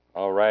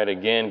All right,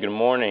 again, good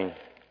morning.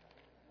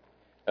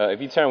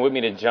 If you turn with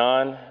me to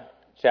John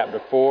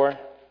chapter 4,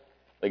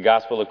 the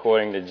Gospel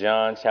according to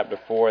John chapter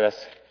 4,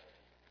 that's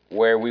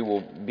where we will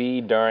be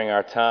during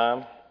our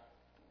time.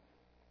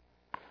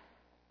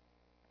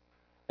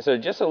 So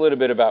just a little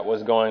bit about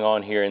what's going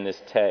on here in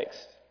this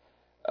text.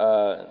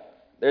 There's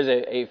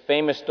a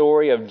famous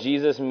story of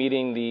Jesus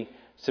meeting the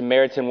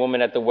Samaritan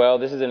woman at the well.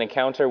 This is an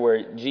encounter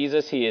where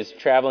Jesus, he is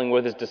traveling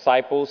with his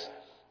disciples,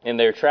 and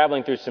they're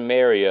traveling through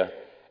Samaria.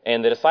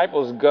 And the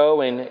disciples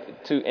go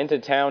into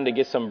town to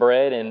get some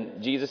bread,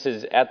 and Jesus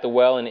is at the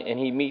well, and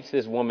he meets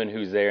this woman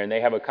who's there, and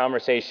they have a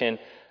conversation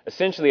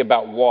essentially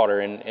about water.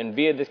 And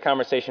via this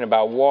conversation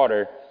about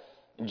water,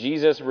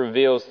 Jesus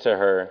reveals to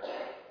her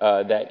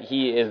that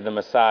he is the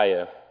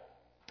Messiah.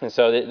 And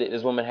so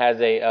this woman has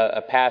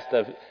a past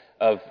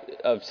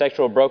of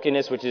sexual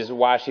brokenness, which is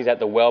why she's at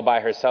the well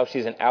by herself.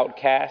 She's an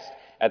outcast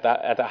at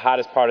the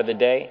hottest part of the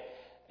day.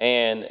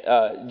 And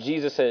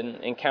Jesus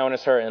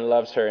encounters her and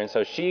loves her. And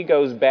so she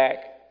goes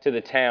back to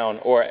the town,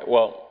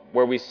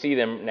 where we see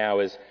them now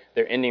is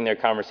they're ending their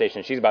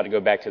conversation. She's about to go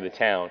back to the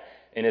town,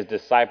 and his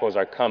disciples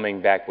are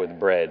coming back with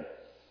bread.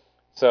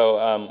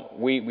 So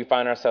we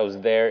find ourselves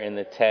there in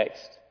the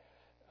text.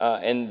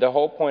 And the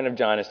whole point of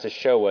John is to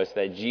show us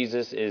that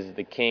Jesus is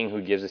the King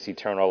who gives us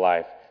eternal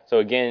life. So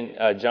again,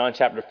 John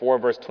chapter 4,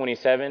 verse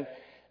 27,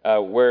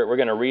 we're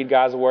going to read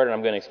God's word, and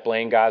I'm going to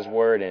explain God's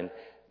word. And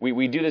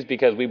we do this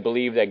because we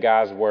believe that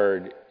God's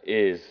word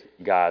is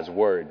God's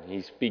word.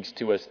 He speaks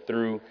to us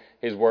through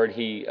his word.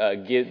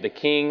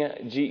 King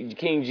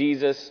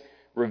Jesus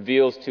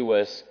reveals to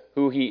us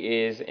who he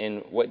is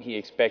and what he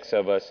expects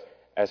of us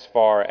as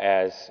far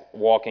as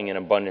walking in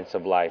abundance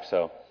of life.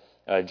 So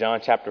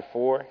John chapter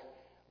 4,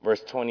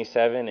 verse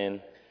 27, and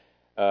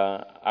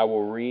I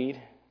will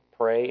read,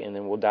 pray, and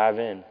then we'll dive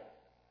in.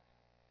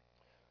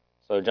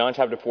 So John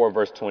chapter 4,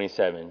 verse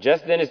 27.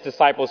 Just then his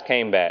disciples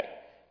came back.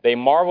 They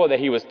marveled that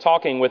he was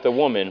talking with a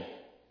woman,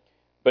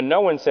 but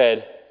no one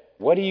said,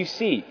 "What do you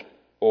seek?"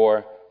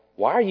 or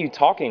 "Why are you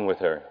talking with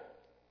her?"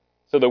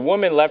 So the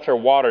woman left her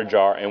water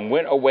jar and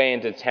went away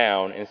into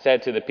town and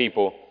said to the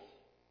people,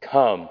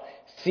 "Come,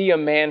 see a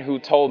man who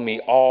told me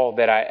all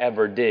that I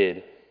ever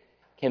did.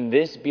 Can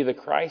this be the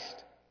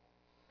Christ?"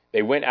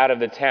 They went out of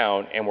the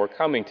town and were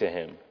coming to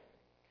him.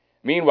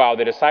 Meanwhile,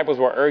 the disciples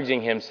were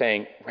urging him,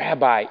 saying,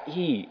 "Rabbi,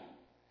 eat."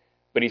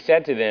 But he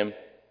said to them,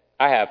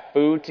 "I have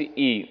food to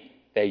eat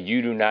that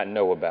you do not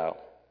know about."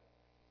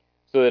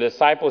 So the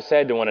disciples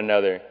said to one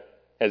another,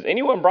 "Has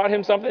anyone brought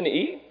him something to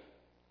eat?"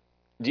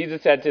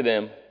 Jesus said to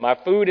them, "My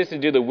food is to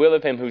do the will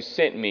of him who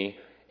sent me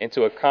and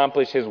to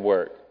accomplish his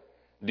work.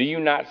 Do you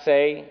not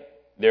say,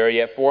 'There are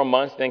yet 4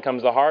 months, then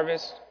comes the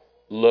harvest'?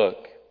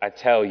 Look, I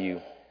tell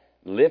you,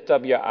 lift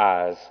up your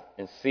eyes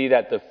and see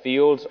that the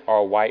fields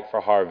are white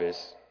for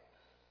harvest.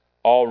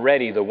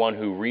 Already the one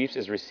who reaps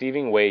is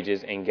receiving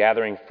wages and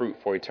gathering fruit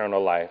for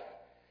eternal life,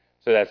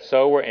 so that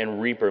sower and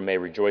reaper may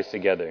rejoice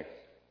together.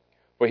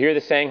 For here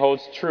the saying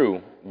holds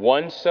true,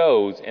 one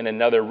sows and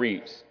another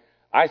reaps.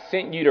 I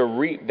sent you to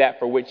reap that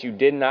for which you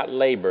did not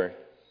labor.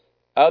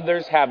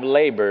 Others have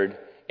labored,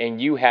 and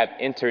you have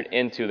entered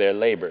into their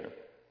labor."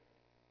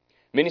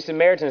 Many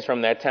Samaritans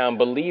from that town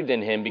believed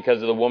in him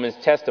because of the woman's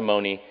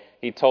testimony.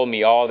 "He told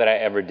me all that I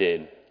ever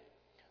did."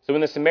 So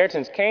when the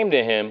Samaritans came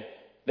to him,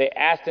 they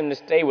asked him to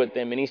stay with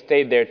them, and he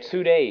stayed there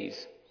 2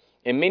 days.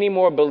 And many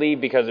more believed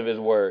because of his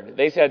word.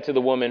 They said to the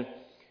woman,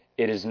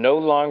 "It is no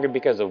longer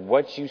because of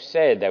what you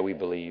said that we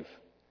believe,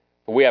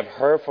 for we have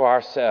heard for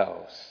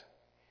ourselves,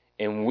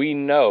 and we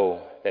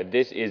know that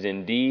this is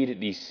indeed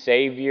the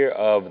Savior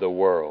of the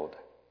world."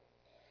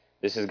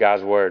 This is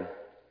God's word.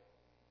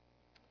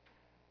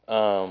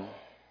 Let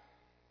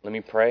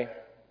me pray,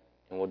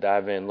 and we'll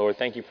dive in. Lord,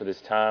 thank you for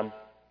this time.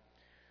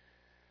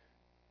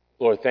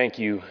 Lord, thank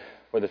you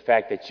for the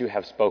fact that you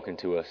have spoken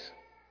to us.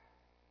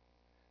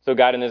 So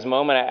God, in this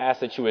moment, I ask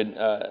that you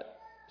would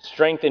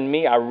strengthen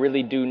me. I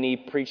really do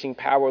need preaching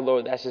power,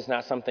 Lord. That's just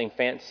not something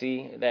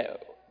fancy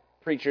that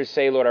preachers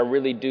say, Lord. I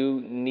really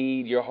do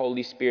need your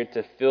Holy Spirit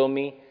to fill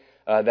me,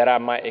 that I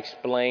might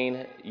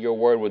explain your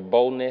word with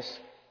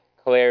boldness,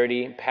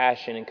 clarity,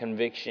 passion, and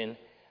conviction,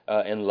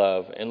 and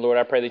love. And Lord,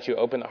 I pray that you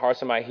open the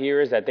hearts of my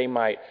hearers, that they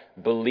might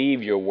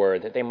believe your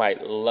word, that they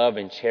might love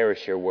and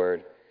cherish your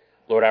word.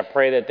 Lord, I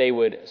pray that they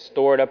would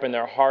store it up in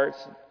their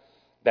hearts,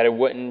 that it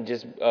wouldn't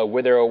just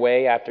wither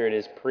away after it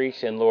is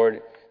preached. And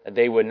Lord, that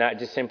they would not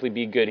just simply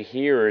be good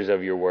hearers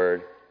of your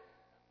word,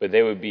 but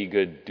they would be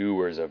good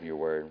doers of your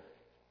word.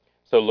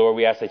 So Lord,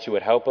 we ask that you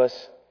would help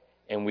us,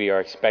 and we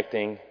are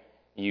expecting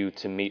you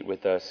to meet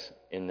with us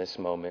in this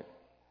moment.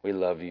 We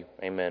love you.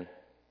 Amen.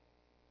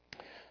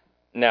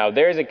 Now,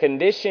 there's a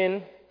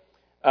condition,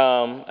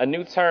 a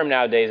new term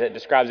nowadays that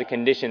describes a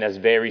condition that's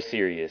very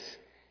serious.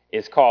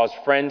 It's caused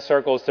friend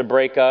circles to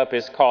break up.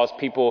 It's caused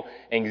people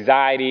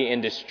anxiety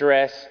and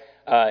distress.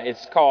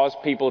 It's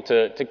caused people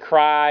to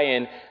cry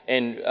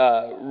and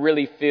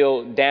really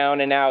feel down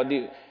and out.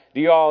 Do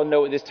you all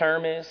know what this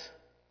term is?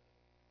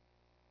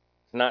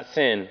 It's not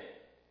sin.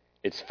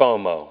 It's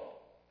FOMO.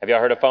 Have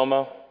y'all heard of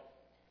FOMO?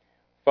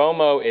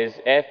 FOMO is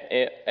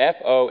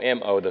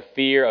F-O-M-O, the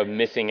fear of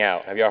missing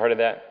out. Have y'all heard of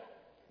that?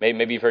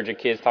 Maybe you've heard your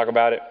kids talk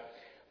about it.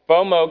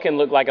 FOMO can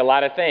look like a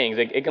lot of things.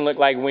 It can look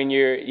like when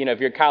if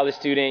you're a college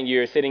student,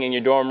 you're sitting in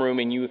your dorm room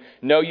and you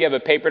know you have a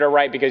paper to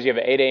write because you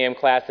have an 8 a.m.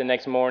 class the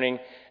next morning,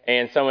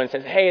 and someone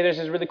says, hey, there's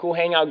this really cool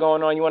hangout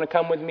going on. You want to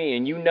come with me?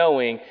 And you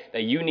knowing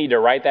that you need to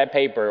write that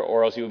paper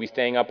or else you will be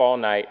staying up all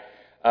night,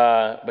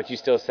 but you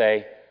still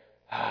say,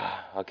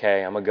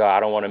 okay, I'm going to go. I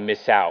don't want to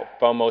miss out.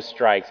 FOMO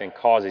strikes and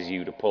causes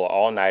you to pull an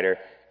all-nighter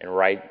and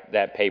write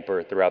that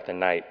paper throughout the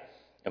night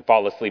and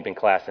fall asleep in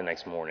class the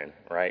next morning,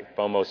 right?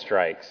 FOMO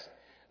strikes.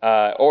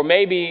 Or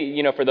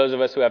maybe, for those of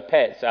us who have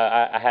pets,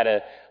 I had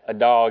a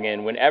dog,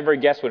 and whenever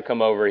guests would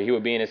come over, he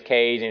would be in his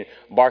cage and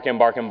barking.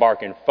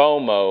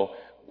 FOMO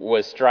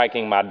was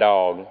striking my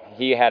dog.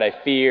 He had a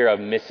fear of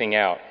missing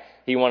out.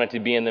 He wanted to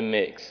be in the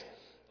mix.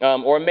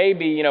 Or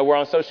maybe, we're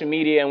on social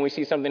media and we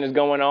see something that's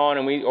going on,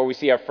 and we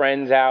see our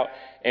friends out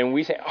and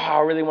we say, oh, I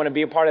really want to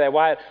be a part of that.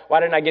 Why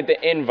didn't I get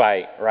the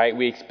invite, right?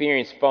 We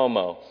experience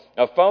FOMO.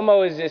 Now,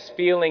 FOMO is this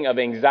feeling of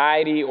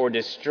anxiety or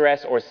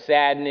distress or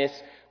sadness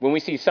when we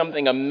see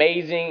something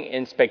amazing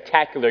and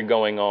spectacular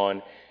going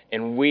on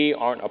and we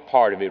aren't a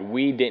part of it.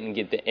 We didn't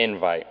get the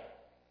invite.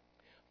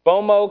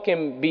 FOMO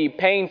can be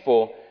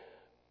painful,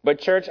 but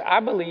church,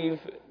 I believe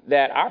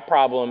that our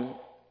problem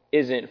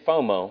isn't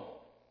FOMO.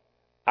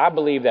 I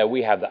believe that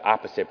we have the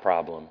opposite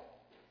problem.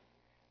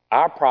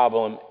 Our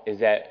problem is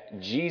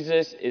that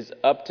Jesus is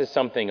up to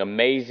something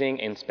amazing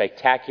and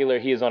spectacular.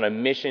 He is on a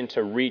mission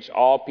to reach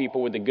all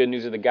people with the good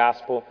news of the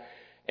gospel,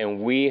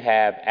 and we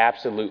have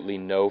absolutely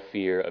no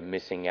fear of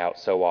missing out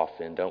so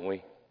often, don't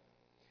we?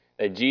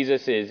 That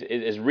Jesus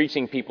is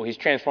reaching people. He's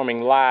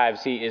transforming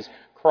lives. He is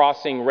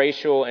crossing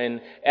racial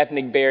and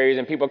ethnic barriers,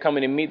 and people are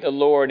coming to meet the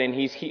Lord, and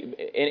he's in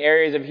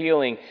areas of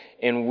healing,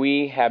 and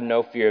we have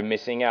no fear of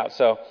missing out.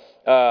 So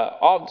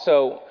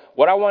also,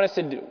 what I want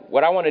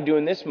to do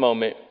in this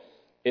moment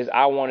is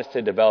I want us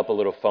to develop a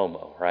little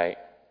FOMO, right?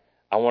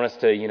 I want us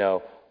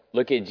to,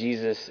 look at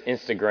Jesus'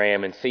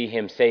 Instagram and see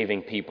him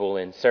saving people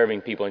and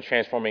serving people and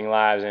transforming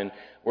lives. And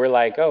we're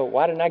like, oh,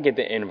 why didn't I get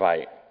the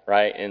invite,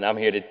 right? And I'm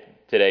here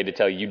today to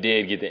tell you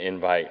did get the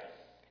invite.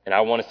 And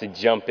I want us to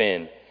jump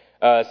in.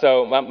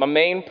 So my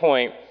main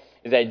point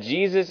is that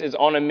Jesus is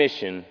on a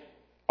mission.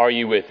 Are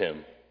you with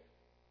him?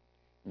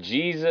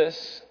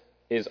 Jesus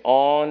is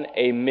on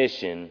a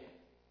mission.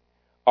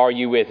 Are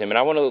you with him? And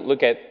I want to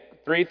look at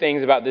 3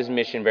 things about this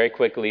mission very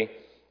quickly.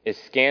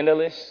 It's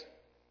scandalous,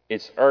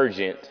 it's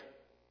urgent,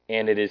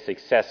 and it is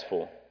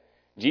successful.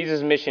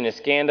 Jesus' mission is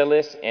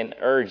scandalous and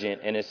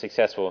urgent, and is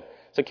successful.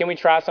 So can we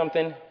try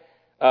something?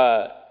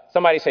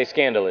 Somebody say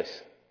scandalous.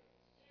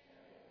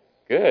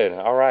 Good.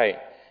 All right.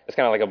 It's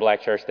kind of like a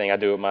black church thing I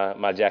do with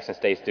my Jackson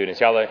State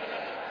students. Y'all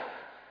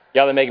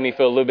are making me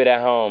feel a little bit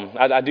at home.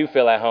 I do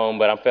feel at home,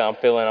 but I'm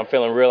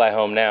feeling real at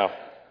home now.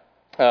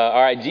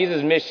 All right.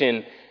 Jesus'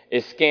 mission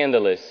is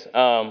scandalous.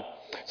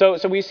 So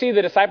we see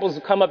the disciples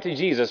come up to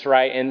Jesus,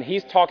 right? And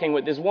he's talking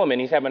with this woman.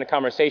 He's having a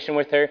conversation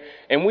with her.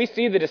 And we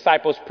see the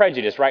disciples'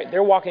 prejudice, right?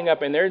 They're walking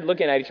up and they're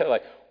looking at each other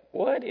like,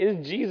 what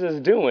is Jesus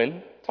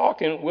doing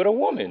talking with a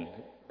woman,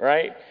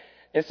 right?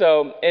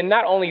 And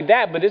not only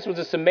that, but this was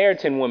a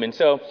Samaritan woman.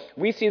 So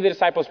we see the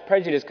disciples'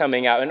 prejudice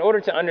coming out. In order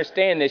to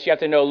understand this, you have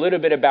to know a little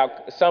bit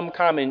about some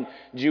common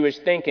Jewish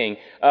thinking.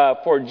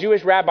 For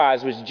Jewish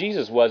rabbis, which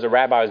Jesus was, a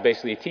rabbi was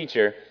basically a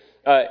teacher,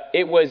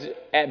 it was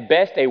at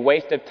best a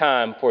waste of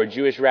time for a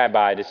Jewish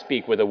rabbi to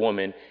speak with a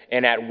woman,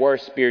 and at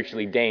worst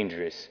spiritually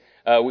dangerous.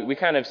 We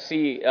kind of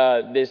see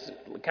this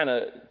kind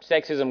of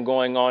sexism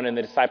going on in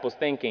the disciples'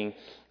 thinking.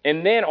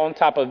 And then on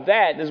top of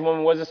that, this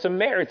woman was a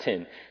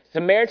Samaritan.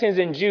 Samaritans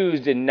and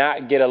Jews did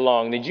not get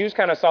along. The Jews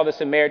kind of saw the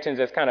Samaritans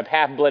as kind of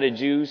half-blooded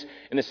Jews,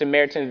 and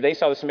they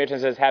saw the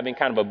Samaritans as having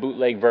kind of a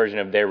bootleg version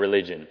of their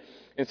religion.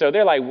 And so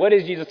they're like, what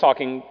is Jesus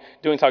talking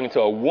to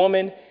a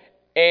woman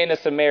and a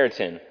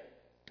Samaritan?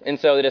 And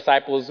so the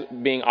disciples,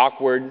 being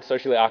awkward,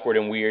 socially awkward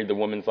and weird, the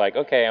woman's like,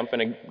 okay, I'm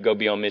going to go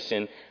be on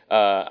mission.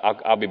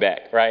 I'll be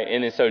back, right?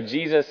 And then so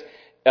Jesus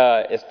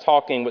is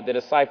talking with the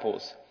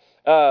disciples.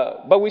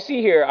 But we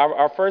see here,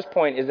 our first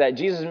point is that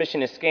Jesus'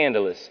 mission is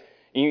scandalous.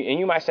 And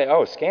you might say,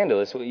 oh,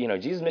 scandalous. Well,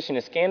 Jesus' mission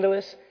is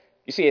scandalous.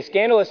 You see, a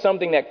scandal is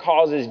something that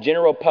causes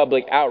general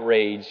public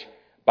outrage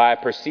by a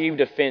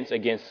perceived offense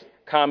against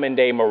common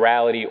day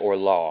morality or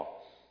law.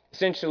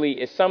 Essentially,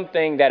 it's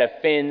something that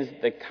offends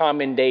the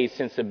common day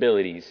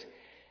sensibilities.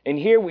 And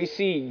here we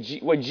see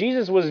what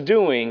Jesus was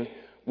doing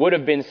would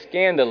have been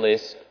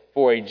scandalous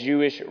for a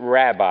Jewish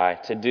rabbi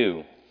to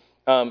do.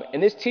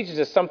 And this teaches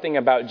us something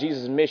about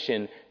Jesus'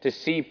 mission to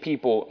see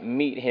people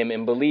meet him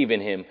and believe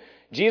in him.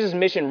 Jesus'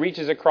 mission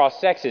reaches across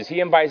sexes.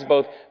 He invites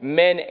both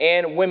men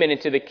and women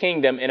into the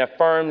kingdom and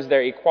affirms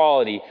their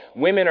equality.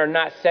 Women are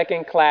not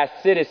second-class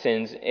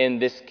citizens in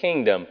this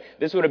kingdom.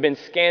 This would have been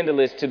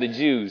scandalous to the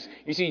Jews.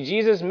 You see,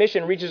 Jesus'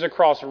 mission reaches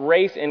across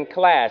race and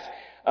class.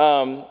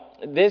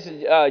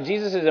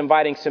 Jesus is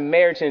inviting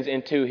Samaritans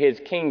into his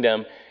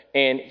kingdom,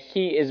 and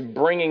he is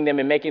bringing them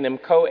and making them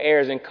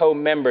co-heirs and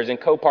co-members and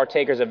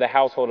co-partakers of the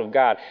household of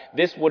God.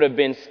 This would have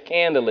been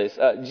scandalous.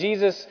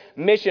 Jesus'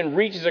 mission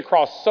reaches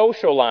across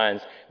social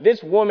lines.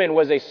 This woman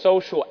was a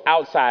social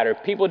outsider.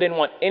 People didn't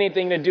want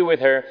anything to do with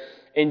her.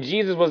 And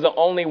Jesus was the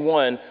only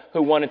one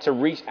who wanted to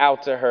reach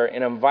out to her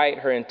and invite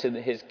her into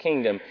his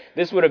kingdom.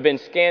 This would have been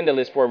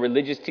scandalous for a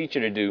religious teacher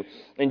to do.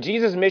 And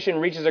Jesus' mission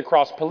reaches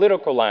across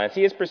political lines.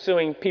 He is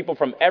pursuing people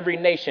from every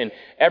nation,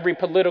 every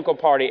political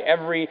party,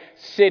 every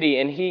city,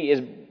 and he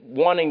is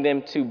wanting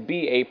them to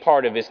be a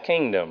part of his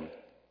kingdom.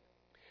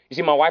 You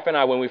see, my wife and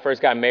I, when we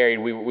first got married,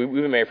 we've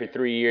been married for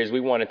 3 years.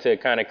 We wanted to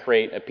kind of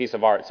create a piece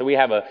of art. So we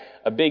have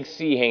a big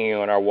C hanging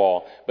on our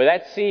wall. But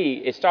that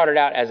C, it started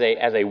out as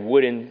a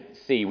wooden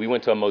C. We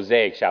went to a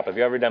mosaic shop. Have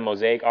you ever done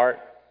mosaic art?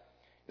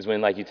 It's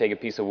when like you take a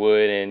piece of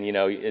wood and,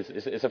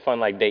 it's a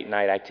fun like date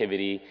night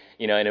activity,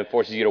 and it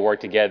forces you to work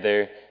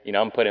together.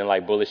 I'm putting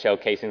like bullet shell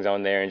casings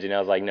on there, and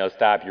Janelle's like, no,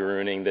 stop, you're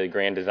ruining the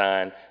grand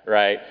design,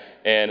 right?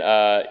 And,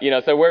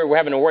 so we're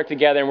having to work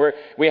together, and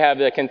we have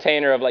the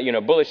container of like,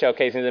 bullet shell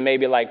casings and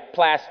maybe like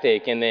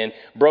plastic and then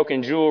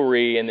broken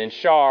jewelry and then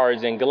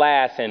shards and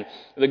glass. And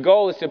the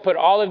goal is to put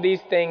all of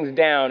these things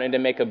down and to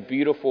make a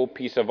beautiful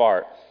piece of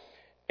art.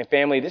 And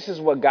family, this is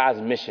what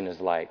God's mission is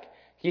like.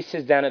 He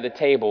sits down at the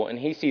table and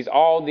he sees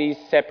all these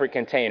separate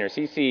containers.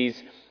 He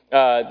sees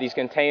these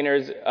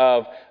containers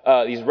of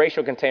these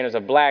racial containers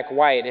of black,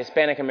 white,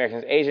 Hispanic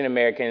Americans, Asian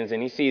Americans,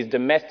 and he sees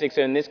domestics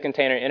in this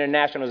container,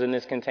 internationals in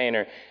this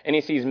container, and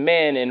he sees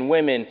men and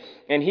women,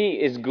 and he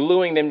is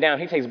gluing them down.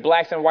 He takes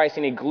blacks and whites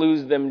and he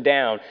glues them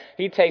down.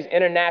 He takes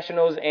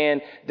internationals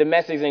and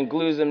domestics and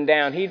glues them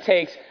down. He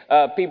takes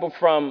people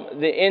from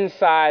the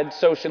inside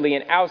socially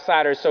and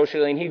outsiders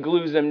socially, and he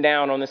glues them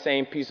down on the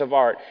same piece of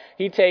art.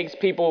 He takes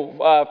people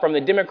from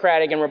the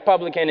Democratic and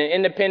Republican and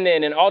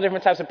Independent and all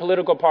different types of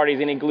political parties,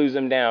 and he glues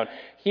them down.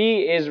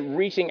 He is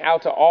reaching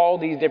out to all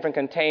these different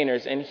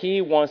containers, and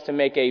he wants to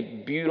make a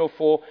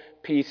beautiful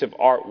piece of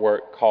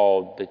artwork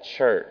called the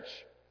church.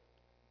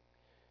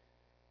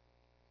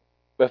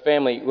 But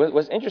family,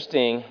 what's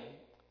interesting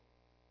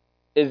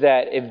is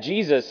that if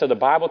Jesus, so the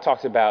Bible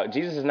talks about,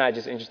 Jesus is not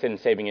just interested in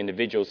saving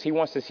individuals. He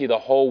wants to see the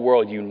whole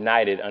world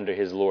united under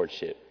his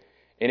lordship.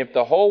 And if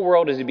the whole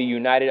world is to be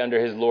united under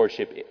his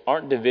lordship,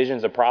 aren't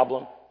divisions a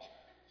problem?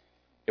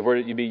 If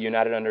we're to be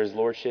united under his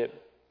lordship?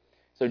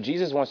 So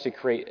Jesus wants to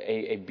create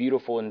a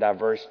beautiful and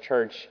diverse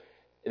church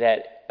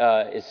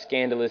that is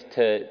scandalous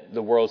to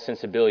the world's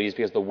sensibilities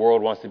because the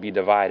world wants to be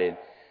divided.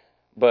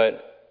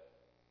 But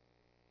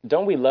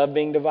don't we love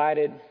being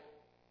divided?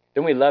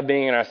 Don't we love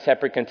being in our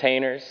separate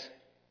containers?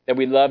 That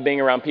we love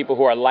being around people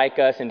who are like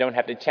us and don't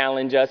have to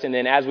challenge us. And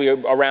then as we're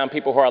around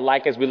people who are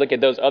like us, we look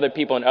at those other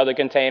people in other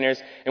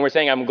containers and we're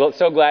saying, I'm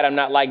so glad I'm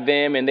not like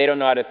them, and they don't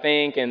know how to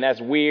think, and that's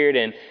weird.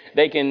 And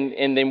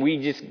then we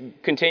just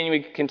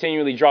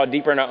continually draw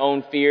deeper in our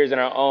own fears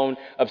and our own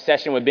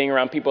obsession with being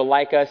around people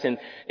like us. And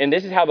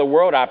this is how the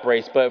world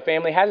operates. But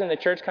family, hasn't the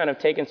church kind of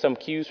taken some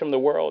cues from the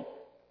world?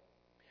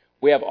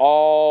 We have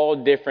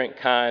all different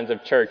kinds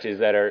of churches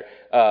that are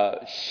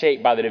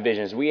shaped by the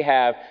divisions. We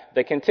have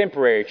the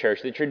contemporary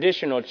church, the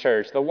traditional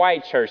church, the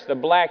white church, the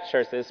black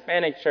church, the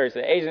Hispanic church,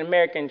 the Asian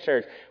American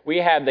church. We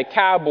have the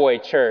cowboy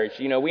church.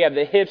 We have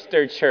the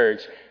hipster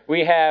church.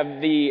 We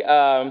have the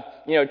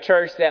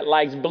church that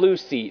likes blue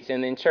seats,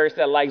 and then church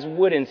that likes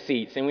wooden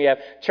seats, and we have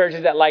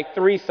churches that like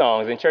 3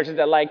 songs and churches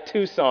that like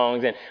 2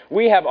 songs, and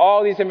we have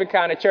all these different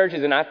kind of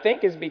churches. And I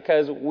think it's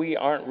because we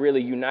aren't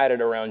really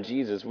united around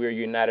Jesus. We're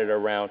united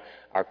around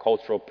our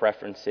cultural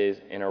preferences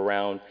and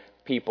around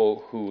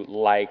people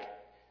who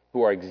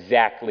are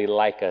exactly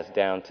like us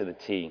down to the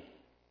T.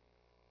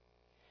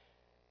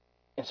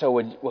 And so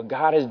what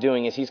God is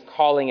doing is he's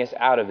calling us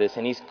out of this,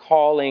 and he's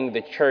calling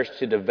the church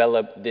to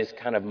develop this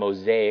kind of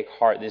mosaic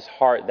heart, this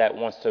heart that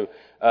wants to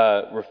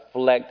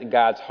reflect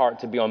God's heart,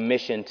 to be on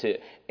mission to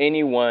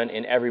anyone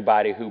and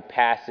everybody who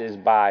passes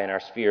by in our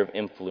sphere of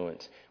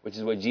influence, which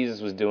is what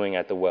Jesus was doing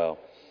at the well.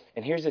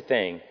 And here's the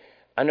thing.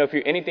 I know if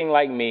you're anything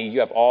like me,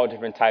 you have all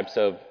different types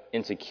of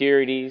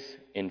insecurities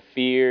and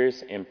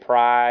fears and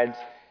prides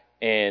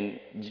and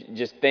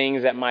just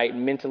things that might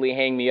mentally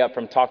hang me up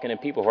from talking to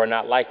people who are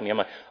not like me. I'm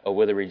like, oh,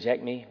 will they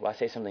reject me? Will I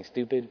say something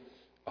stupid?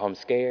 Oh, I'm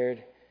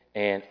scared.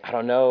 And I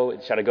don't know.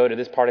 Should I go to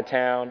this part of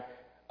town?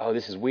 Oh,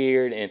 this is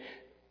weird. And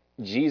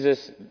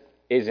Jesus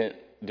isn't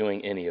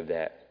doing any of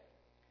that.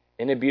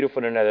 Isn't it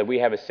beautiful to know that we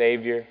have a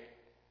Savior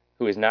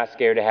who is not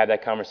scared to have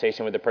that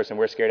conversation with the person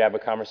we're scared to have a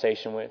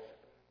conversation with?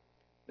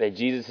 That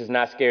Jesus is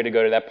not scared to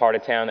go to that part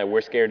of town that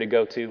we're scared to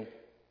go to?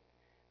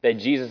 That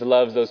Jesus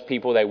loves those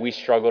people that we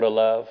struggle to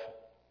love?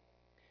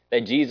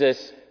 That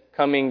Jesus,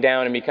 coming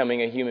down and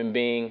becoming a human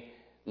being,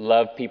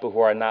 loved people who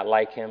are not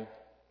like him?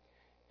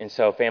 And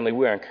so, family,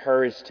 we are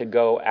encouraged to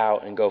go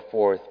out and go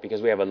forth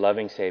because we have a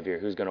loving Savior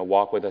who's going to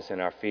walk with us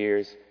in our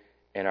fears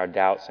and our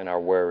doubts and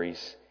our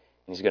worries.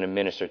 And he's going to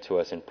minister to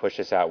us and push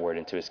us outward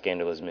into his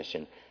scandalous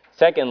mission.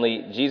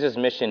 Secondly, Jesus'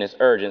 mission is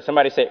urgent.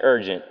 Somebody say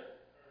urgent.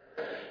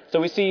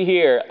 So we see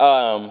here,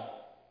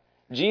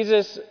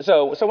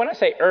 So when I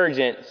say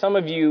urgent, some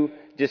of you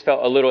just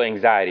felt a little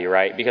anxiety,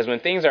 right? Because when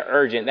things are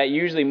urgent, that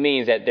usually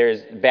means that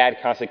there's bad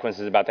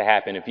consequences about to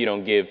happen if you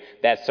don't give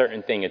that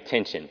certain thing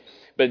attention.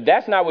 But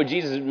that's not what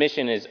Jesus'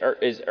 mission is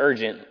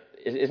urgent.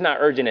 It's not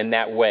urgent in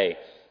that way.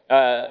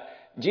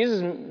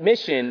 Jesus'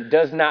 mission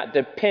does not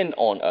depend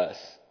on us.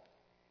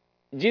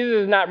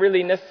 Jesus is not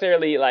really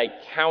necessarily like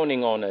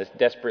counting on us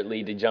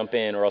desperately to jump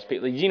in, or else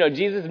people,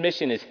 Jesus'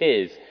 mission is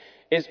his.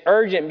 It's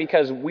urgent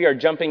because we are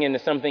jumping into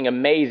something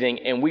amazing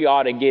and we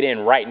ought to get in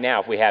right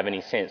now if we have any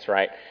sense,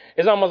 right?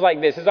 It's almost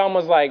like this. It's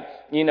almost like,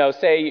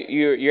 say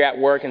you're at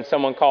work and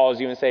someone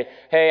calls you and say,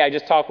 hey, I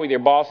just talked with your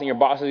boss and your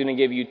boss is going to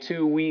give you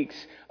 2 weeks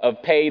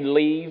of paid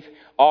leave.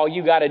 All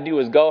you got to do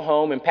is go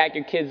home and pack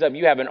your kids up.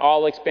 You have an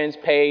all expense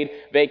paid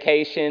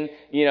vacation,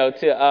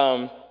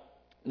 to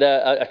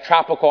a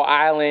tropical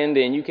island,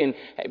 and you can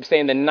stay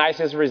in the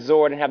nicest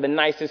resort and have the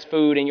nicest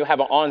food, and you'll have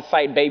an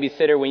on-site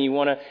babysitter when you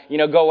want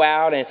to, go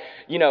out. And,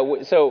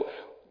 so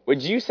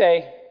would you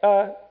say,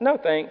 no,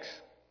 thanks,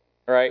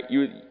 right?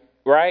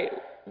 Right?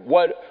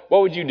 What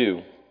would you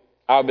do?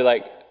 I would be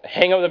like,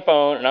 hang up the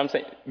phone, and I'm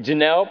saying,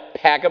 Janelle,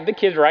 pack up the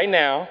kids right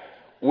now.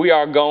 We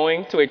are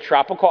going to a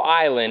tropical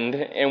island,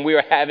 and we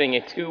are having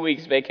a 2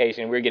 weeks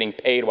vacation. We're getting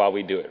paid while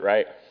we do it,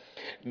 right?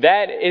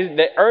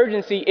 The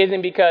urgency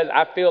isn't because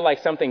I feel like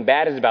something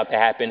bad is about to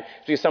happen.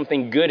 It's because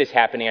something good is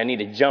happening. I need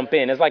to jump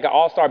in. It's like an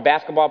all-star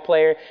basketball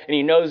player, and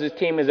he knows his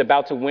team is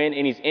about to win,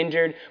 and he's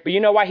injured. But you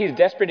know why he's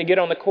desperate to get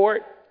on the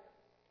court?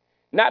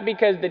 Not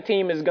because the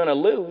team is going to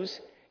lose.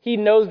 He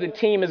knows the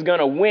team is going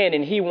to win,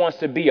 and he wants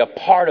to be a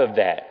part of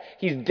that.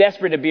 He's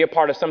desperate to be a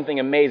part of something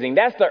amazing.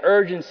 That's the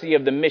urgency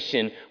of the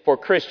mission for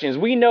Christians.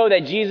 We know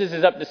that Jesus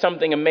is up to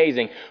something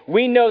amazing.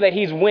 We know that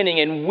he's winning,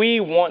 and we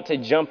want to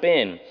jump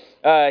in.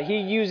 He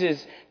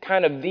uses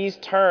kind of these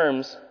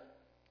terms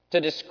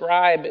to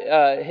describe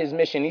his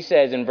mission. He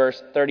says in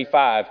verse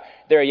 35,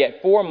 there are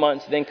yet 4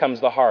 months, then comes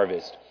the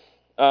harvest.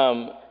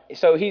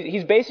 So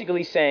he's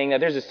basically saying that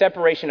there's a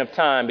separation of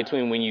time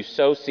between when you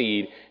sow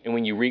seed and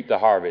when you reap the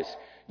harvest.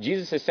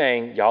 Jesus is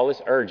saying, y'all,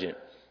 it's urgent.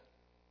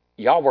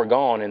 Y'all were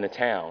gone in the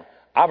town.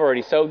 I've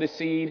already sowed the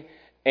seed,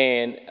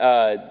 and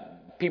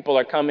people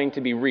are coming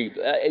to be reaped.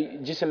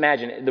 Just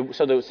imagine.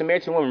 So the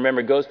Samaritan woman,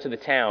 remember, goes to the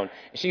town.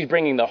 And she's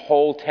bringing the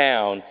whole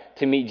town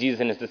to meet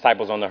Jesus and his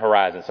disciples on the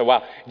horizon. So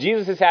while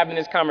Jesus is having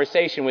this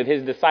conversation with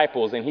his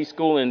disciples and he's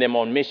schooling them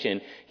on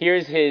mission,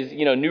 here's his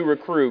new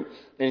recruit,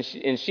 and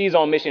she's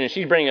on mission, and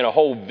she's bringing a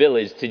whole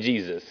village to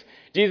Jesus.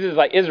 Jesus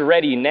is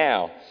ready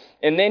now.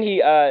 And then he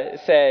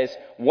says,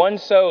 one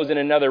sows and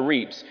another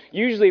reaps.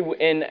 Usually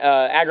in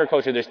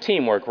agriculture, there's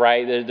teamwork,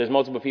 right? There's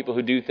multiple people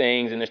who do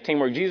things, and there's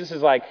teamwork. Jesus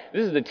is like,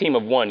 this is the team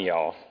of one,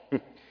 y'all.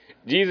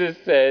 Jesus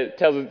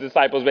tells his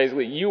disciples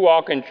basically, you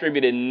all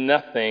contributed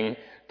nothing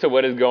to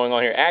what is going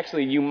on here.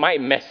 Actually, you might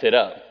mess it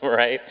up,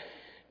 right?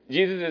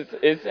 Jesus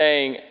is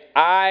saying,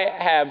 I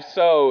have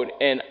sowed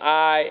and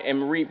I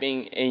am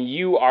reaping, and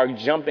you are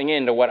jumping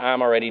into what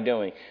I'm already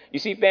doing. You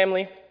see,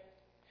 family,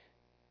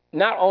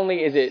 not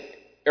only is it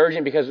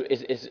urgent because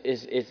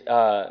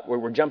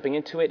we're jumping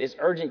into it. It's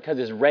urgent because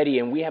it's ready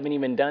and we haven't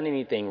even done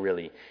anything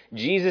really.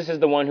 Jesus is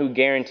the one who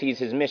guarantees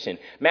his mission.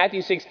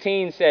 Matthew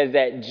 16 says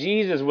that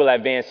Jesus will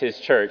advance his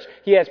church.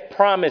 He has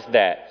promised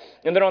that.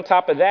 And then on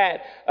top of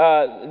that,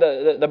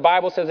 the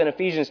Bible says in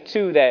Ephesians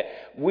 2 that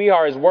we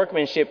are his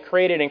workmanship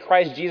created in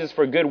Christ Jesus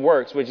for good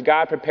works, which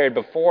God prepared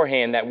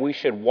beforehand that we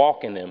should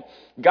walk in them.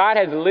 God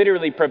has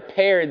literally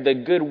prepared the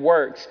good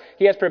works.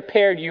 He has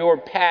prepared your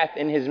path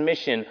in his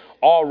mission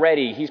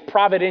already. He's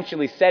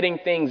providentially setting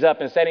things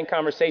up and setting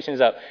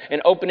conversations up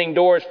and opening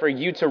doors for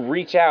you to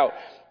reach out.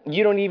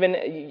 You don't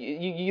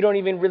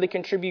even really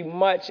contribute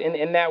much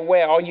in that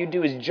way. All you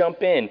do is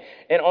jump in.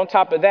 And on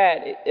top of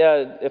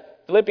that,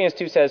 Philippians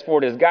 2 says,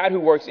 for it is God who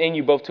works in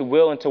you both to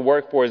will and to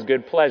work for his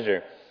good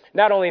pleasure.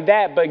 Not only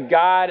that, but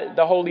God,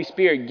 the Holy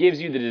Spirit, gives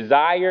you the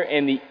desire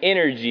and the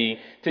energy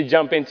to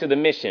jump into the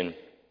mission.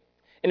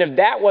 And if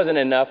that wasn't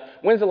enough,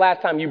 when's the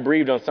last time you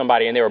breathed on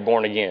somebody and they were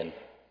born again?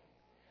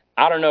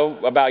 I don't know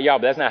about y'all,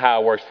 but that's not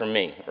how it works for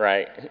me,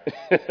 right?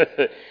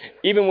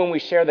 Even when we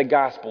share the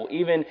gospel,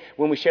 in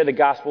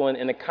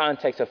the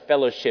context of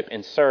fellowship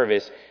and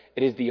service,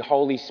 it is the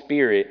Holy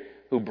Spirit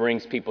who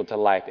brings people to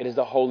life. It is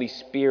the Holy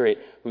Spirit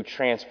who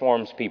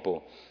transforms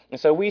people.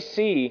 And so we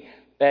see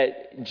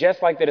that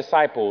just like the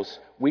disciples,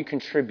 we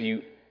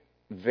contribute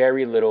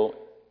very little,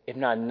 if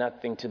not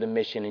nothing, to the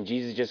mission. And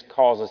Jesus just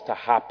calls us to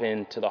hop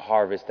into the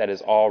harvest that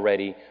is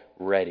already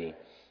ready.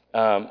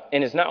 And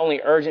it's not only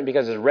urgent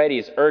because it's ready,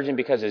 it's urgent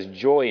because it's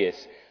joyous.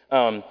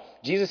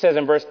 Jesus says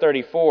in verse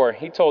 34,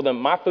 he told them,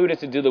 my food is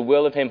to do the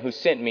will of him who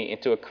sent me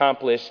and to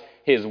accomplish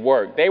his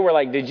work. They were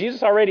like, did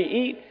Jesus already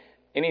eat?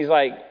 And he's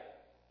like,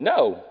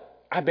 no,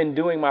 I've been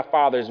doing my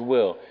Father's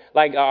will.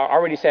 Like I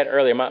already said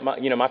earlier,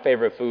 my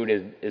favorite food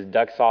is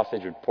duck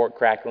sausage with pork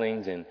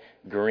cracklings and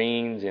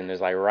greens, and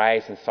there's like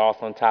rice and sauce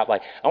on top.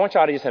 Like I want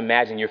y'all to just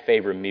imagine your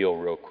favorite meal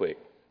real quick.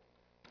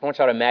 I want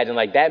y'all to imagine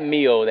like that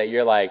meal that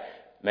you're like,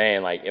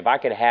 man, like if I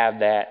could have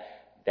that,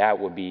 that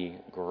would be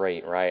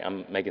great, right?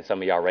 I'm making some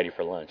of y'all ready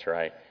for lunch,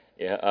 right?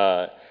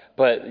 Yeah.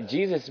 But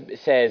Jesus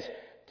says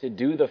to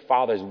do the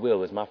Father's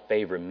will is my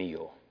favorite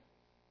meal.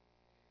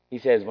 He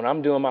says, when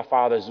I'm doing my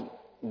Father's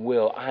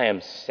will, I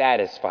am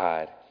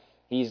satisfied.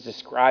 He's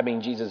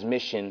describing Jesus'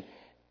 mission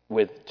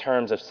with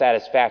terms of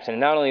satisfaction.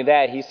 And not only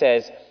that, he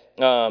says,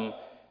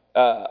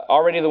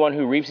 already the one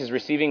who reaps is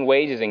receiving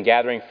wages and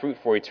gathering fruit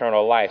for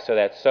eternal life, so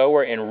that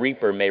sower and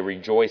reaper may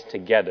rejoice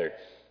together.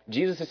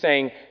 Jesus is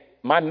saying,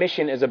 my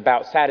mission is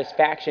about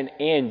satisfaction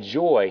and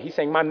joy. He's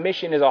saying my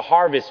mission is a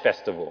harvest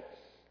festival,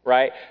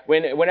 right?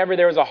 Whenever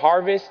there was a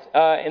harvest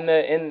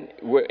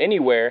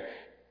anywhere,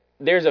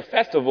 there's a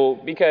festival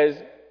because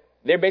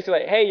they're basically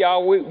like, hey,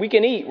 y'all, we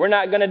can eat. We're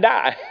not going to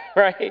die,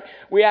 right?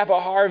 We have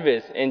a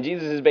harvest. And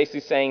Jesus is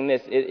basically saying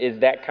this is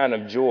that kind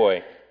of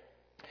joy.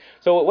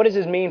 So what does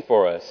this mean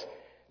for us?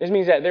 This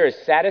means that there is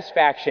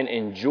satisfaction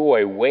and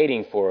joy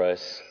waiting for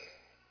us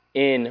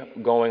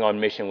in going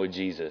on mission with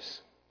Jesus.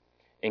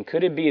 And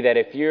could it be that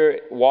if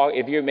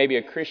you're maybe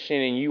a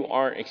Christian and you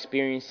aren't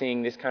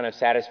experiencing this kind of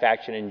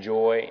satisfaction and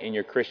joy in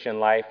your Christian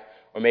life,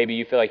 or maybe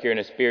you feel like you're in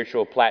a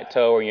spiritual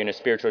plateau or you're in a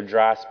spiritual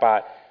dry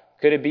spot,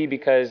 could it be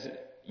because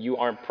you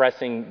aren't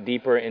pressing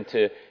deeper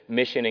into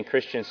mission and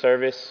Christian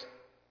service?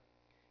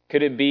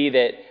 Could it be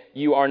that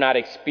you are not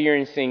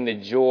experiencing the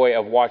joy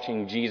of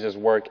watching Jesus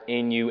work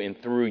in you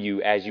and through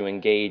you as you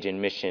engage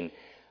in mission?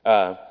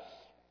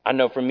 I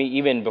know for me,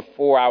 even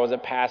before I was a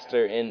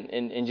pastor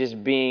and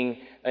just being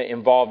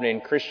involved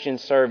in Christian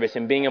service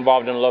and being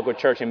involved in a local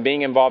church and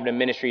being involved in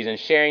ministries and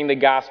sharing the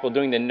gospel,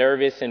 doing the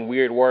nervous and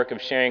weird work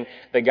of sharing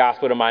the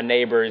gospel to my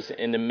neighbors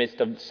in the midst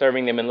of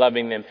serving them and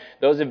loving them,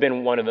 those have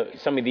been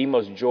some of the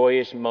most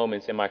joyous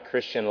moments in my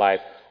Christian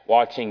life,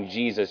 watching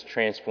Jesus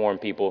transform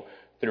people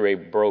through a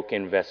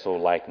broken vessel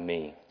like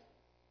me.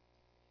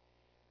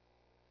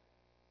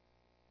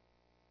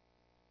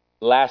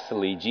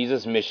 Lastly,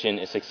 Jesus' mission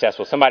is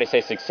successful. Somebody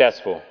say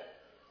successful.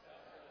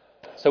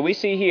 So we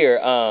see here,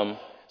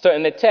 so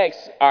in the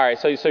text, all right,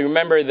 so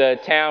remember the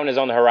town is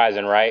on the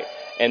horizon, right?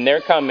 And they're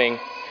coming,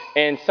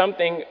 and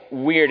something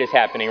weird is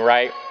happening,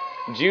 right?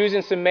 Jews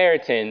and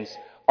Samaritans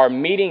are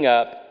meeting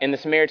up, and the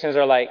Samaritans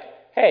are like,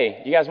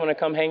 hey, you guys want to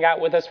come hang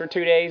out with us for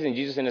 2 days? And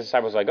Jesus and his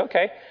disciples are like,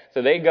 okay.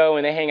 So they go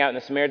and they hang out in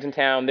the Samaritan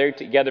town. They're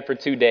together for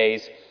 2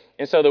 days.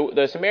 And so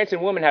the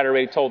Samaritan woman had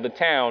already told the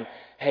town,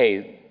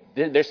 hey,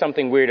 there's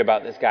something weird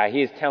about this guy.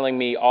 He is telling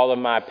me all of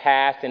my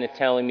past and is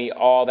telling me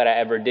all that I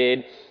ever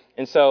did.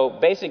 And so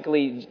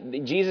basically,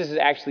 Jesus is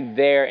actually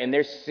there and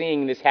they're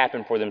seeing this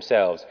happen for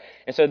themselves.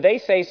 And so they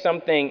say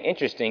something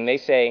interesting. They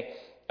say,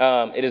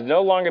 it is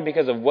no longer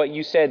because of what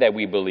you said that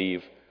we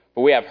believe,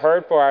 but we have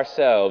heard for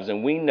ourselves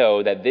and we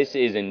know that this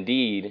is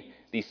indeed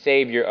the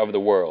Savior of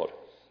the world.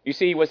 You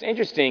see, what's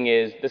interesting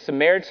is the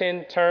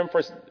Samaritan term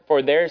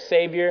for their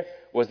Savior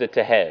was the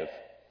Tehev.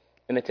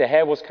 And the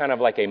Tehev was kind of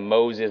like a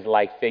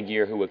Moses-like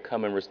figure who would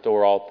come and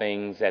restore all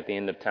things at the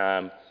end of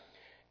time.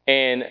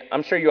 And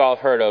I'm sure you all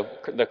have heard of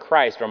the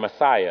Christ or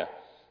Messiah.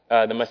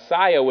 The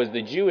Messiah was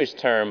the Jewish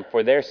term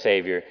for their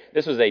Savior.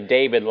 This was a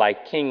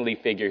David-like kingly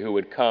figure who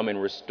would come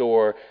and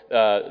restore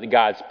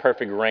God's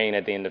perfect reign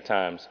at the end of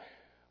times.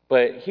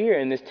 But here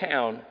in this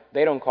town,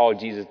 they don't call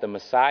Jesus the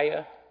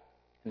Messiah.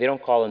 They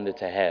don't call him the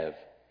Tehev.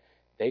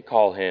 They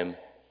call him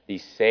the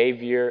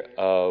Savior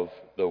of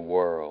the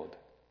world.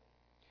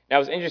 Now,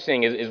 what's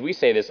interesting is we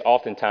say this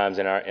oftentimes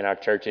in our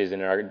churches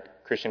and in our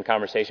Christian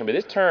conversation, but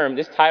this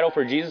title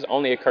for Jesus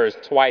only occurs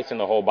twice in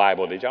the whole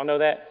Bible. Did y'all know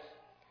that?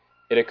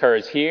 It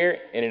occurs here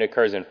and it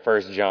occurs in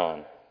 1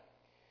 John.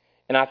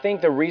 And I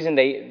think the reason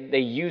they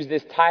use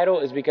this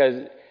title is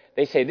because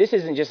they say this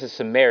isn't just a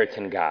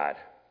Samaritan God.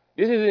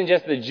 This isn't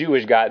just the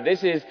Jewish God.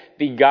 This is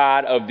the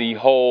God of the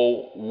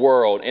whole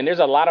world. And there's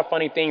a lot of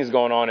funny things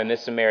going on in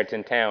this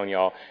Samaritan town,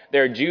 y'all.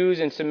 There are Jews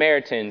and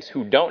Samaritans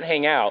who don't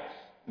hang out.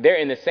 They're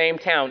in the same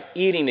town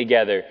eating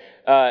together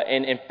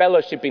and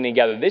fellowshipping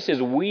together. This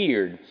is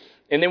weird.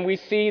 And then we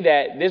see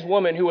that this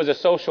woman who was a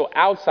social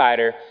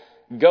outsider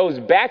goes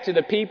back to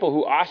the people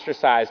who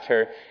ostracized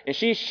her, and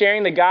she's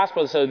sharing the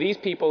gospel so these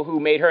people who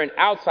made her an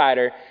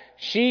outsider,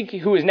 she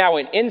who is now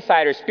an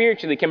insider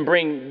spiritually can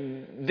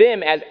bring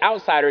them as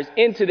outsiders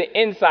into the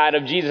inside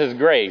of Jesus'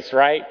 grace,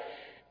 right?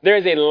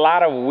 There's a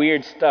lot of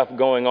weird stuff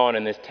going on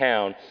in this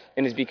town,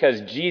 and it's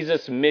because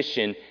Jesus'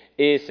 mission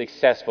is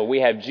successful.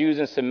 We have Jews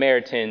and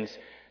Samaritans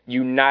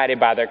united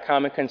by their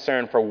common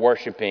concern for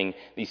worshiping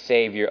the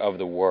Savior of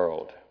the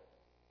world.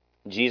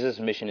 Jesus'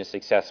 mission is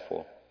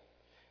successful.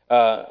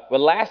 But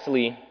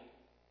lastly,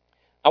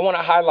 I want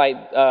to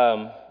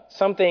highlight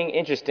something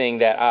interesting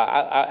that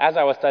as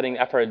I was studying,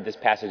 I've heard this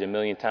passage a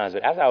million times,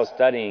 but as I was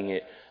studying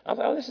it, I was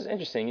like, oh, this is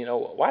interesting. You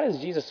know, why does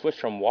Jesus switch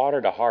from water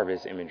to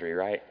harvest imagery,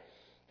 right?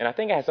 And I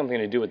think it has something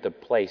to do with the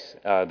place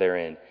they're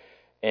in.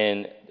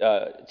 In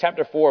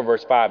chapter 4,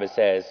 verse 5, it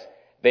says,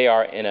 they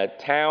are in a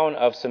town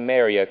of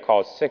Samaria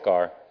called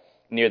Sychar,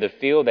 near the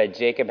field that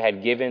Jacob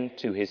had given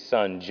to his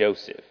son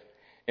Joseph.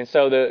 And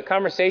so the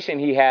conversation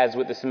he has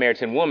with the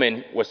Samaritan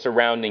woman was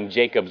surrounding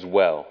Jacob's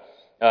well.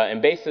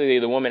 And basically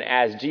the woman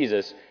asked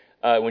Jesus,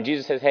 when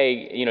Jesus says,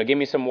 hey, give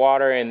me some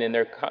water, and then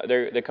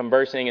they're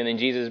conversing, and then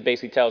Jesus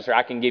basically tells her,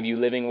 I can give you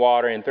living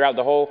water. And throughout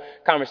the whole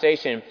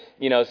conversation,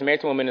 the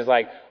Samaritan woman is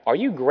like, are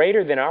you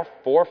greater than our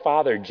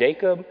forefather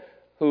Jacob,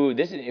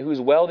 whose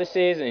well this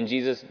is? And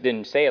Jesus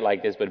didn't say it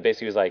like this, but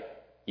basically was like,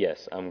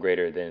 yes, I'm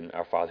greater than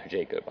our father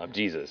Jacob. I'm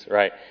Jesus,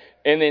 right?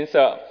 And then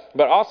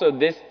but also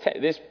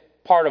this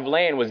part of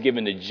land was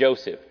given to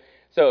Joseph.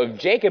 So if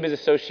Jacob is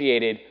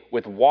associated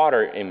with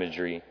water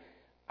imagery,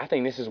 I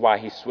think this is why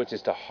he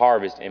switches to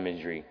harvest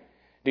imagery.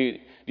 Do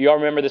y'all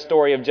remember the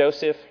story of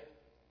Joseph?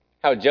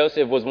 How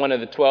Joseph was one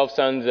of the 12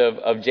 sons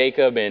of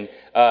Jacob, and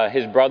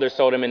his brothers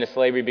sold him into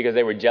slavery because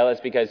they were jealous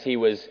because he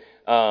was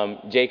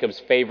Jacob's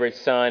favorite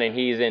son, and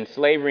he's in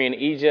slavery in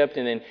Egypt,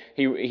 and then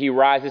he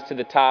rises to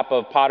the top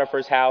of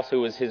Potiphar's house,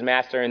 who was his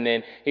master, and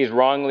then he's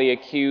wrongly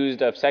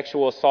accused of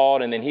sexual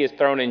assault, and then he is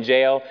thrown in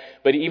jail.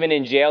 But even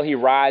in jail, he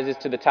rises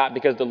to the top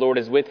because the Lord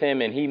is with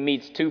him, and he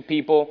meets two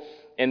people.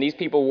 And these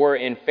people were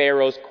in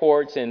Pharaoh's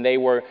courts, and they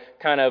were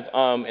kind of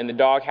in the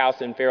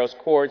doghouse in Pharaoh's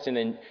courts. And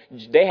then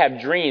they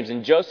have dreams.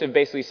 And Joseph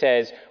basically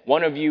says,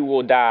 one of you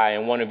will die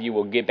and one of you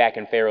will get back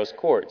in Pharaoh's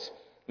courts.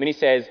 Then he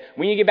says,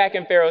 when you get back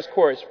in Pharaoh's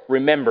courts,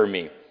 remember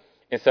me.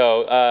 And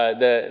so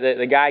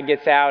the guy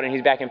gets out and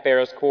he's back in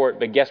Pharaoh's court.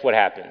 But guess what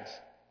happens?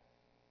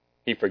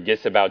 He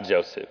forgets about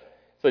Joseph.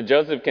 So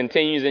Joseph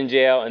continues in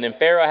jail. And then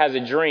Pharaoh has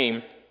a dream.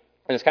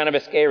 And it's kind of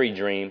a scary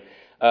dream.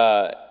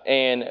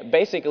 And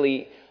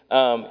basically,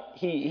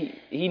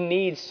 he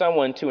needs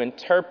someone to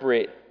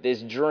interpret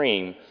this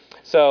dream.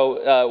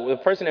 So the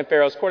person in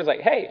Pharaoh's court is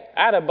like, hey,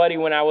 I had a buddy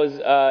when I was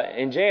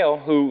in jail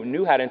who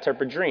knew how to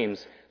interpret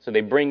dreams. So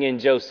they bring in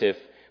Joseph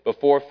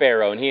before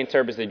Pharaoh, and he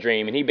interprets the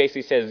dream. And he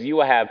basically says, you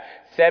will have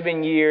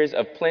 7 years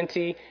of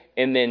plenty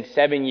and then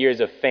 7 years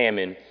of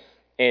famine.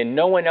 And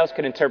no one else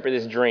could interpret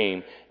this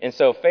dream. And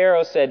so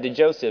Pharaoh said to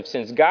Joseph,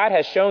 since God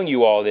has shown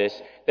you all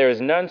this, there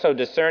is none so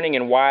discerning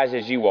and wise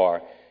as you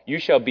are. You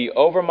shall be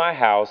over my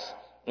house,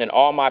 and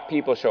all my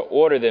people shall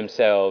order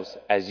themselves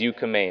as you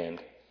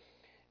command.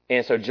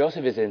 And so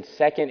Joseph is in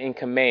second in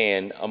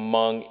command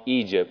among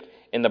Egypt.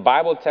 And the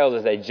Bible tells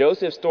us that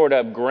Joseph stored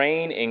up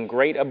grain in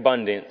great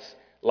abundance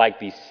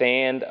like the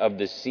sand of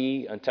the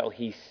sea until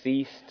he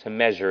ceased to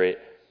measure it,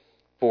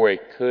 for it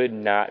could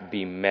not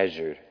be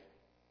measured.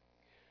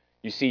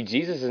 You see,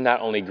 Jesus is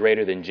not only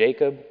greater than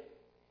Jacob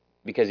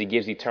because he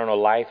gives eternal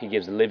life, he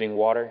gives living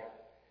water,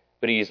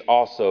 but he is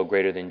also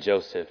greater than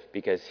Joseph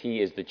because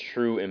he is the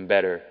true and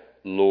better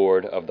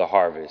Lord of the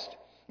harvest.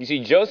 You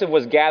see, Joseph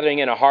was gathering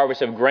in a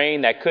harvest of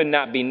grain that could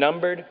not be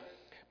numbered,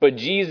 but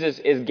Jesus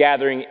is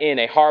gathering in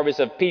a harvest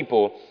of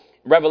people.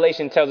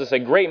 Revelation tells us a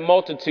great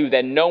multitude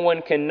that no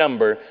one can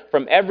number,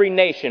 from every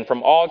nation,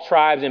 from all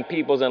tribes and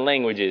peoples and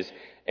languages.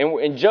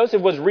 And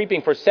Joseph was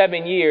reaping for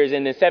 7 years,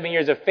 and then 7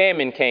 years of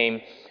famine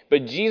came.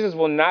 But Jesus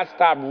will not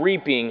stop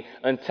reaping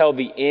until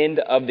the end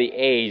of the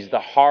age. The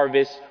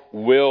harvest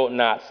will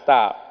not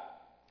stop.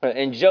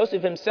 And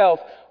Joseph himself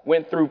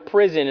went through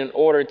prison in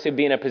order to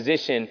be in a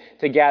position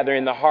to gather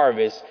in the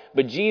harvest.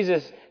 But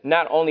Jesus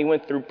not only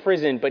went through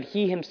prison, but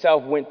he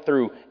himself went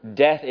through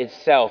death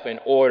itself in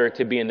order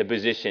to be in the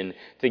position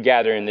to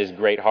gather in this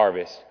great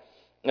harvest.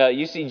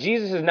 You see,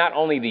 Jesus is not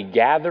only the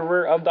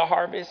gatherer of the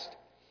harvest,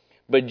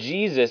 but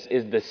Jesus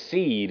is the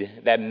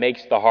seed that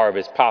makes the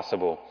harvest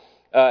possible.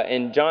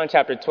 In John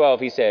chapter 12,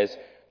 he says,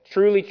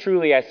 truly,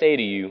 truly, I say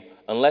to you,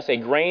 unless a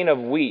grain of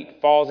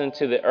wheat falls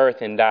into the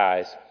earth and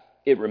dies,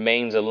 it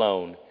remains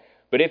alone.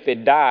 But if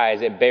it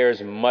dies, it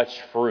bears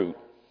much fruit.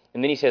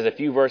 And then he says a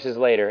few verses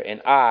later,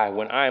 and I,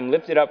 when I am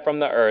lifted up from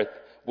the earth,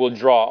 will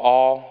draw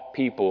all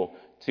people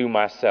to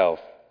myself.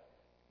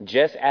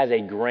 Just as a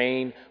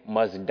grain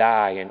must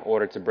die in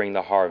order to bring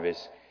the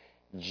harvest,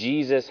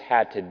 Jesus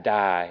had to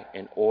die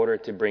in order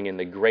to bring in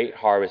the great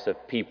harvest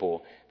of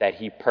people that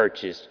he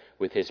purchased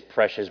with his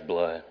precious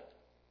blood.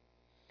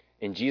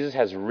 And Jesus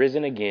has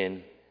risen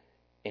again,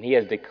 and he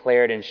has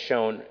declared and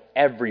shown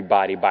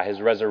everybody by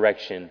his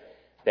resurrection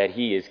that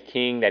he is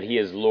king, that he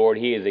is Lord,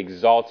 he is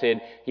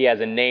exalted. He has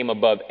a name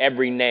above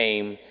every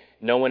name.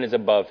 No one is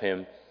above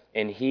him.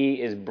 And he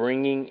is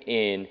bringing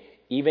in,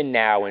 even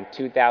now in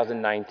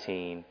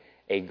 2019,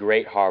 a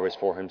great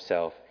harvest for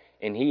himself.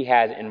 And he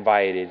has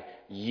invited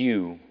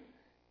you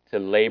to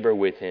labor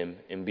with him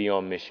and be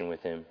on mission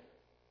with him.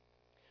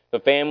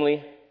 But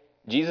family,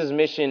 Jesus'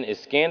 mission is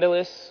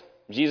scandalous,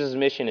 Jesus'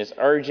 mission is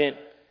urgent,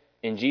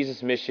 and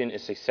Jesus' mission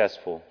is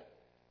successful.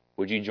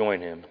 Would you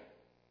join him?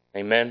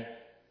 Amen.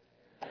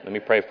 Let me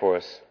pray for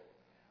us.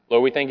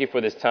 Lord, we thank you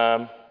for this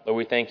time. Lord,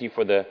 we thank you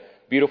for the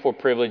beautiful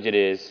privilege it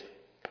is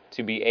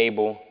to be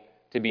able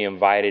to be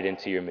invited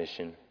into your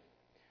mission.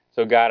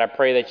 So God, I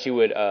pray that you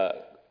would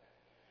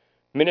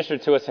minister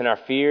to us in our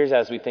fears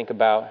as we think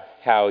about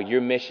how your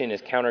mission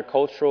is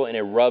countercultural and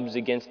it rubs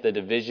against the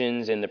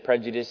divisions and the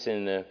prejudice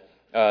and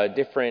the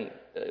different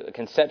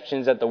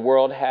conceptions that the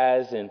world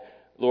has. And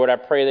Lord, I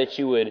pray that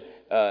you would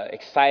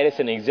excite us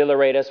and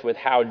exhilarate us with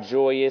how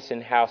joyous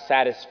and how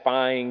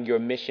satisfying your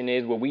mission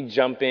is. When we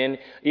jump in,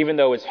 even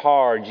though it's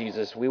hard,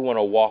 Jesus, we want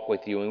to walk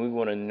with you and we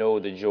want to know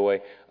the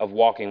joy of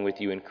walking with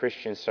you in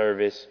Christian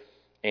service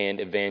and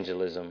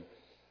evangelism.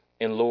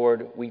 And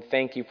Lord, we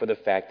thank you for the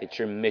fact that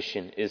your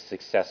mission is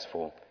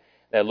successful.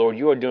 That, Lord,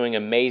 you are doing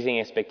amazing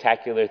and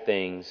spectacular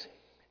things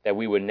that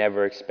we would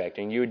never expect.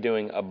 And you're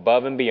doing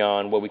above and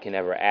beyond what we can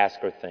ever ask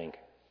or think.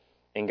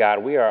 And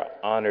God, we are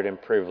honored and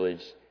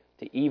privileged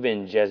to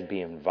even just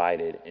be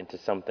invited into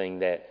something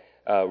that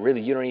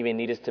really you don't even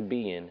need us to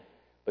be in.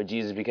 But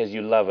Jesus, because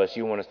you love us,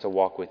 you want us to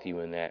walk with you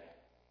in that.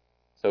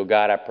 So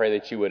God, I pray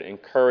that you would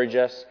encourage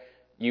us.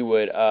 You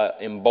would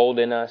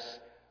embolden us.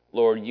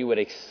 Lord, you would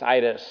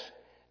excite us.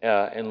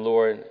 And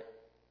Lord,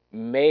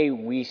 may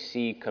we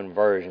see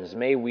conversions.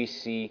 May we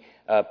see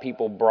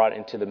people brought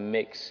into the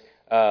mix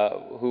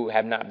who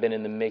have not been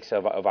in the mix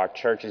of our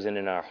churches and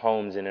in our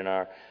homes and in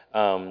our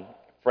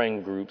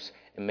friend groups.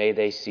 And may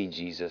they see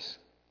Jesus.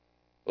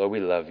 Lord, we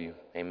love you.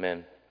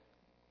 Amen.